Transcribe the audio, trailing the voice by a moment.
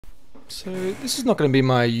So this is not going to be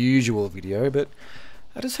my usual video, but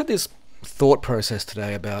I just had this thought process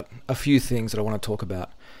today about a few things that I want to talk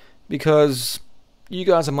about, because you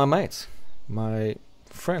guys are my mates, my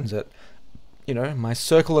friends, my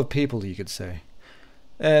circle of people, you could say.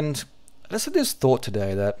 And I just had this thought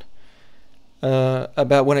today that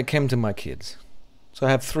about when it came to my kids. So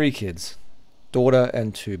I have 3 kids, daughter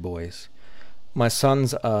and 2 boys. My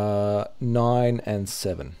sons are 9 and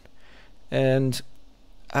 7, and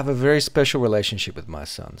I have a very special relationship with my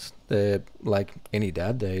sons. They're like any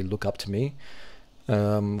dad. They look up to me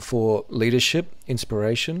for leadership,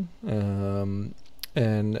 inspiration, and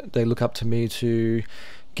they look up to me to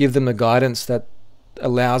give them the guidance that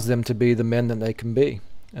allows them to be the men that they can be.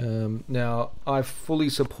 Now, I fully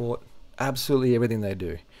support absolutely everything they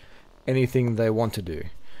do, anything they want to do.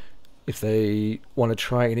 If they want to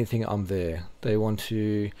try anything, I'm there. They want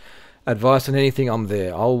to advice on anything, I'm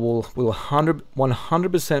there. I will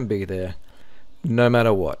 100% be there, no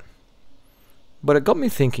matter what. But it got me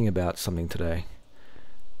thinking about something today,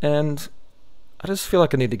 and I just feel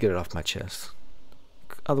like I need to get it off my chest.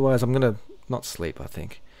 Otherwise, I'm gonna not sleep, I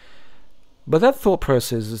think. But that thought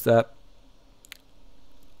process is that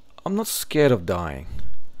I'm not scared of dying.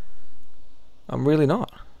 I'm really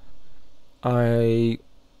not. I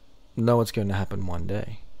know it's going to happen one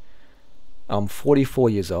day. I'm 44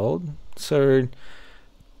 years old, so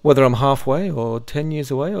whether I'm halfway or 10 years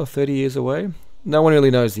away or 30 years away, no one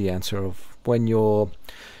really knows the answer of when your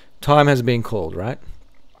time has been called, right?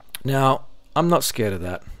 Now, I'm not scared of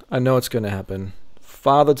that. I know it's going to happen.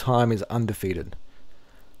 Father Time is undefeated,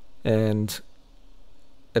 and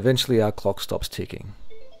eventually our clock stops ticking.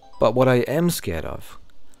 But what I am scared of,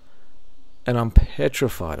 and I'm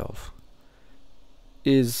petrified of,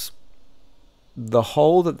 is the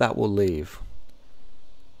hole that will leave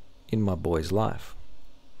in my boy's life.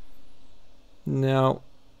 Now,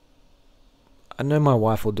 I know my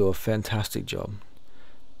wife will do a fantastic job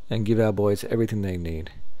and give our boys everything they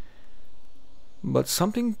need. But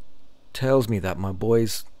something tells me that my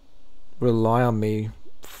boys rely on me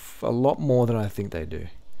a lot more than I think they do.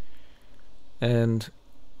 And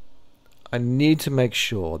I need to make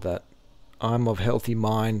sure that I'm of healthy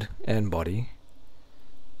mind and body,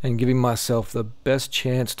 and giving myself the best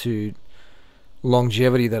chance to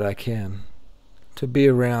longevity that I can, to be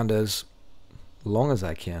around as long as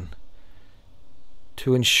I can,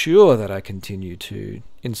 to ensure that I continue to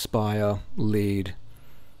inspire, lead,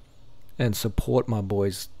 and support my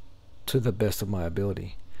boys to the best of my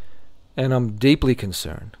ability. And I'm deeply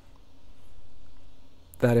concerned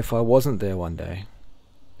that if I wasn't there one day,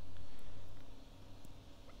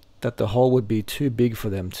 that the hole would be too big for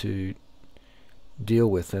them to deal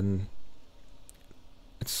with, and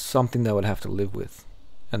it's something they would have to live with.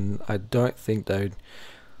 And I don't think they're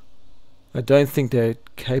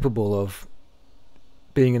capable of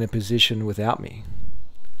being in a position without me.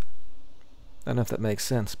 I don't know if that makes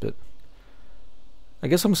sense, but I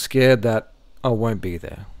guess I'm scared that I won't be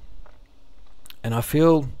there. And I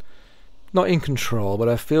feel not in control, but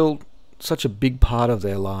I feel such a big part of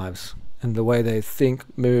their lives and the way they think,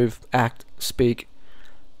 move, act, speak.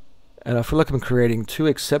 And I feel like I'm creating 2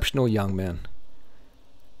 exceptional young men.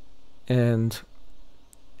 And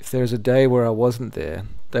if there's a day where I wasn't there,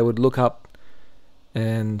 they would look up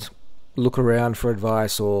and look around for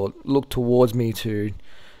advice, or look towards me to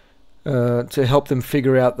help them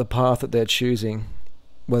figure out the path that they're choosing,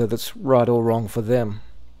 whether that's right or wrong for them.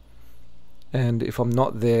 And if I'm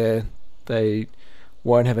not there, they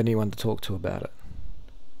won't have anyone to talk to about it.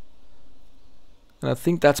 And I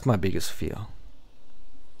think that's my biggest fear.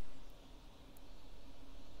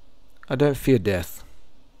 I don't fear death,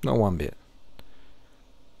 not one bit.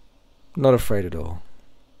 Not afraid at all.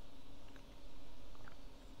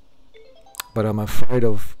 But I'm afraid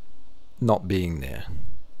of not being there.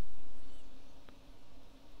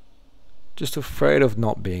 Just afraid of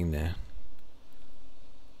not being there.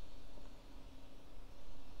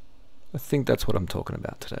 I think that's what I'm talking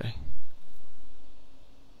about today.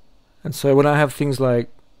 And so when I have things like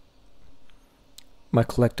my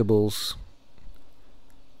collectibles,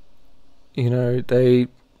 they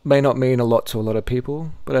may not mean a lot to a lot of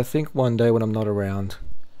people, but I think one day when I'm not around,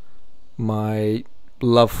 my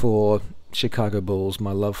love for Chicago Bulls,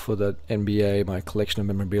 my love for the NBA, my collection of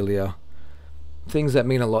memorabilia, things that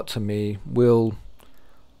mean a lot to me will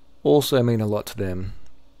also mean a lot to them,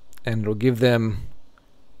 and it'll give them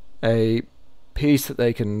a piece that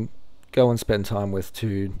they can go and spend time with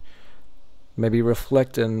to maybe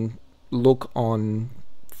reflect and look on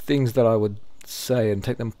things that I would say, and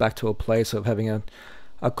take them back to a place of having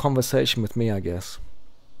a conversation with me, I guess.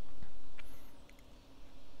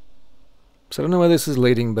 So I don't know where this is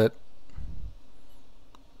leading, but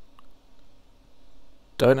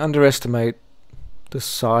don't underestimate the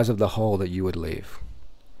size of the hole that you would leave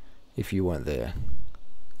if you weren't there.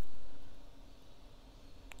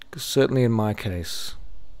 'Cause certainly in my case,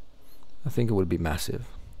 I think it would be massive.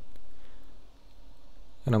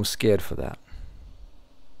 And I'm scared for that.